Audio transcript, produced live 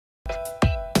Hi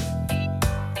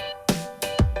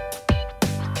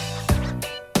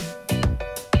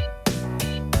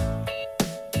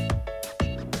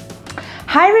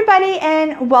everybody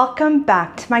and welcome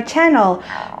back to my channel.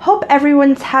 Hope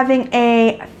everyone's having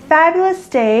a fabulous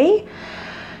day.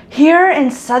 Here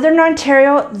in Southern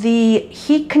Ontario, the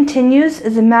heat continues.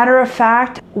 As a matter of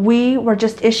fact, we were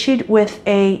just issued with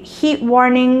a heat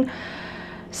warning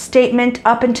statement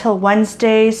up until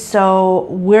Wednesday. So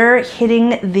we're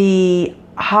hitting the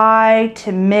high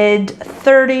to mid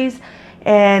 30s.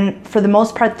 And for the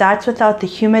most part, that's without the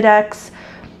Humidex.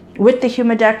 With the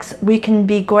Humidex, we can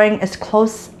be going as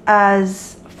close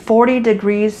as 40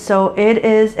 degrees, so it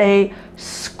is a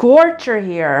scorcher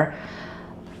here.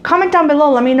 Comment down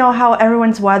below, let me know how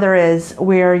everyone's weather is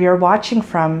where you're watching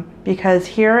from, because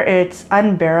here it's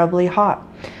unbearably hot.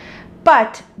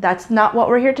 But that's not what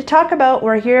we're here to talk about.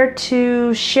 We're here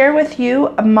to share with you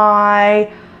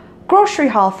my grocery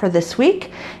haul for this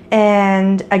week.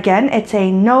 And again, it's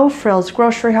a no frills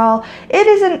grocery haul. It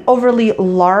isn't overly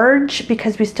large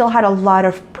because we still had a lot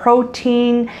of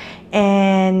protein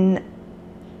and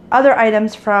other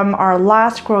items from our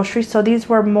last grocery. So these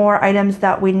were more items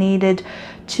that we needed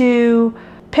to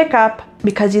pick up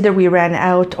because either we ran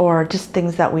out or just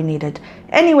things that we needed.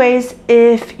 Anyways,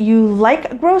 if you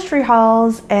like grocery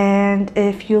hauls and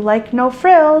if you like no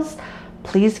frills,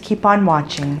 please keep on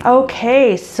watching.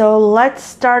 Okay, so let's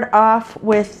start off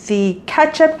with the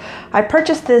ketchup. I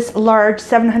purchased this large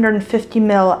 750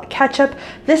 ml ketchup.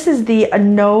 This is the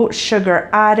no sugar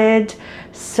added.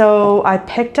 So I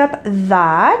picked up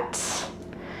that.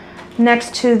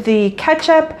 Next to the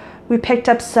ketchup, we picked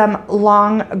up some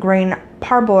long grain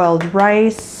parboiled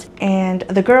rice, and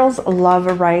the girls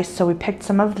love rice, so we picked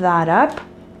some of that up.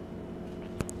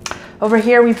 Over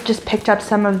here, we've just picked up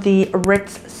some of the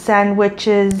Ritz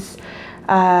sandwiches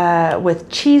with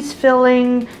cheese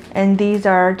filling, and these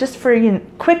are just for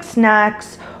quick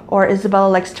snacks, or Isabella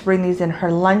likes to bring these in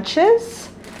her lunches.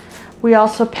 We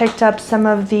also picked up some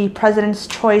of the President's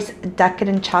Choice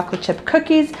Decadent Chocolate Chip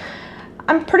Cookies.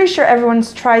 I'm pretty sure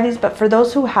everyone's tried these, but for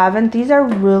those who haven't, these are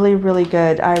really, really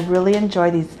good. I really enjoy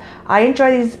these. I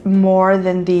enjoy these more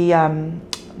than the,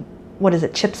 what is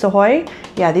it, Chips Ahoy?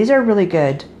 Yeah, these are really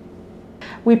good.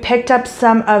 We picked up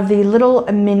some of the little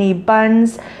mini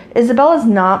buns. Isabella's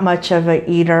not much of an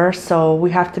eater, so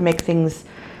we have to make things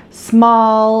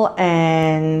small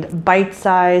and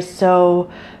bite-sized. So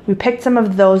we picked some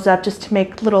of those up just to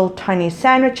make little tiny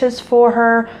sandwiches for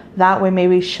her. That way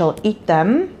maybe she'll eat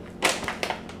them.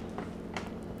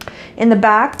 In the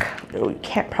back, you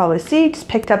can't probably see, just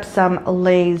picked up some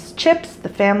Lay's chips, the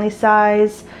family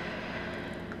size.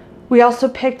 We also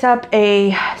picked up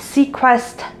a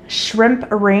Sequest shrimp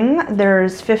ring.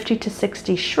 There's 50 to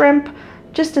 60 shrimp,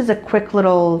 just as a quick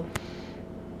little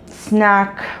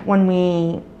snack when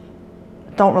we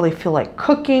don't really feel like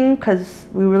cooking, because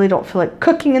we really don't feel like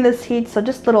cooking in this heat, so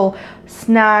just little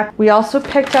snack. We also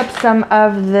picked up some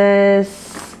of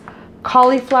this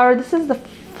cauliflower. This is the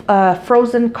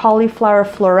frozen cauliflower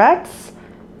florets.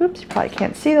 Oops, you probably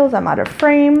can't see those, I'm out of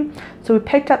frame. So we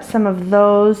picked up some of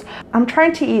those. I'm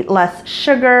trying to eat less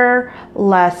sugar,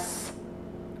 less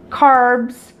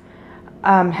carbs,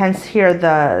 hence here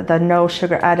the no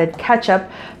sugar added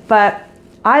ketchup. But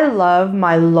I love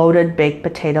my loaded baked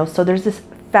potato. So there's this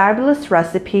fabulous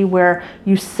recipe where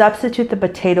you substitute the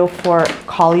potato for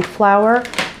cauliflower,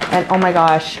 and oh my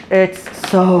gosh, it's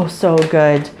so, so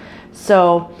good.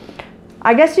 So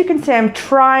I guess you can say I'm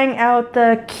trying out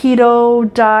the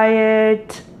keto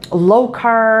diet, low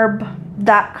carb,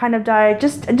 that kind of diet,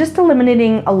 just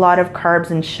eliminating a lot of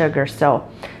carbs and sugar. So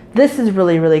this is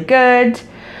really, really good.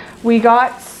 We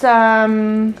got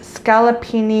some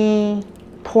scallopini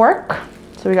pork.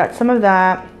 So we got some of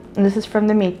that, and this is from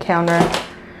the meat counter.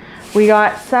 We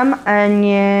got some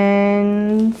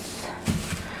onions.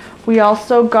 We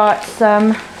also got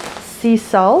some sea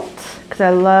salt, because I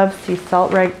love sea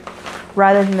salt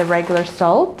rather than the regular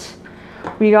salt.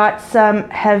 We got some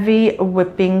heavy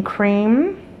whipping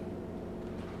cream,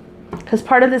 because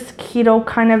part of this keto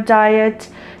kind of diet,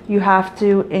 you have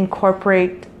to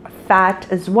incorporate fat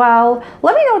as well.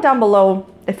 Let me know down below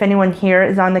if anyone here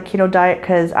is on the keto diet,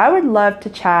 because I would love to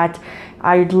chat.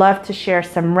 I'd love to share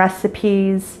some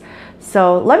recipes.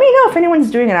 So let me know if anyone's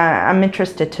doing it. I'm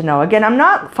interested to know. Again, I'm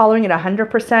not following it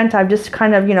 100%. I've just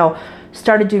kind of,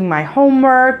 started doing my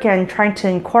homework and trying to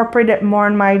incorporate it more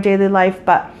in my daily life,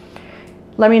 but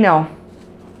let me know.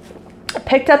 I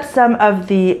picked up some of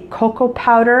the cocoa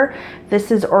powder. This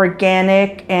is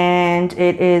organic and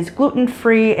it is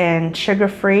gluten-free and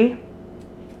sugar-free.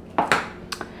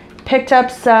 Picked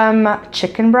up some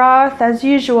chicken broth as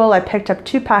usual. I picked up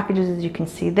 2 packages as you can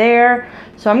see there.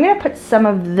 So I'm gonna put some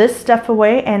of this stuff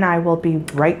away and I will be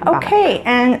right back. Okay,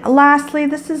 and lastly,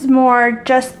 this is more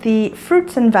just the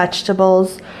fruits and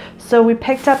vegetables. So we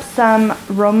picked up some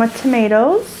Roma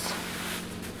tomatoes.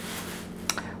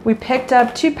 We picked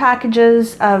up 2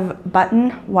 packages of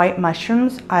button white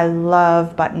mushrooms. I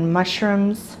love button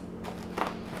mushrooms.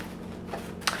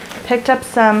 Picked up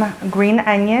some green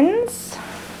onions.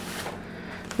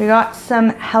 We got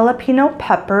some jalapeno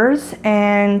peppers,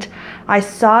 and I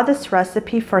saw this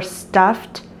recipe for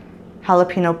stuffed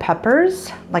jalapeno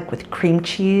peppers, like with cream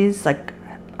cheese, like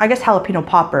I guess jalapeno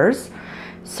poppers.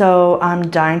 So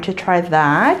I'm dying to try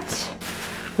that.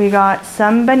 We got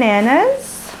some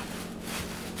bananas.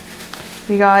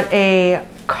 We got a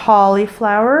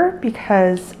cauliflower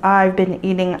because I've been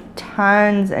eating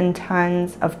tons and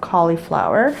tons of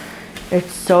cauliflower.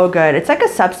 It's so good. It's like a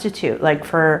substitute, like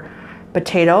for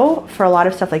potato, for a lot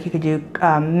of stuff. Like you could do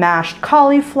mashed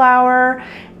cauliflower,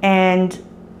 and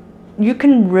you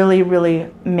can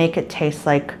really make it taste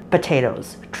like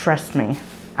potatoes. Trust me.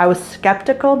 I was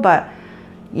skeptical, but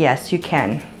yes, you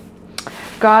can.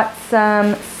 Got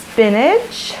some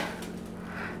spinach.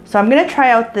 So I'm gonna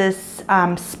try out this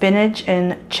spinach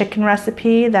and chicken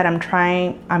recipe that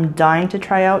I'm dying to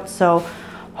try out. So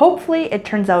hopefully it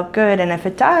turns out good, and if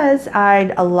it does,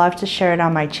 I'd love to share it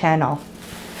on my channel.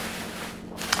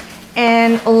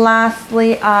 And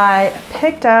lastly, I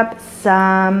picked up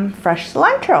some fresh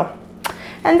cilantro.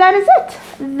 And that is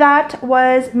it. That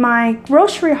was my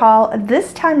grocery haul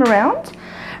this time around.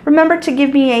 Remember to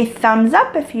give me a thumbs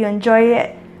up if you enjoyed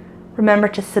it. Remember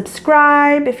to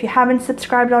subscribe. If you haven't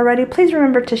subscribed already, please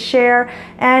remember to share.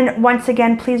 And once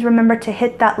again, please remember to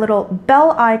hit that little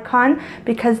bell icon,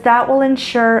 because that will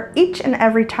ensure each and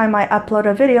every time I upload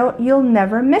a video, you'll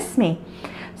never miss me.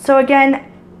 So again,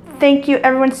 thank you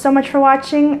everyone so much for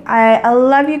watching. I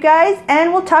love you guys,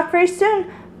 and we'll talk very soon.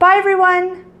 Bye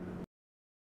everyone.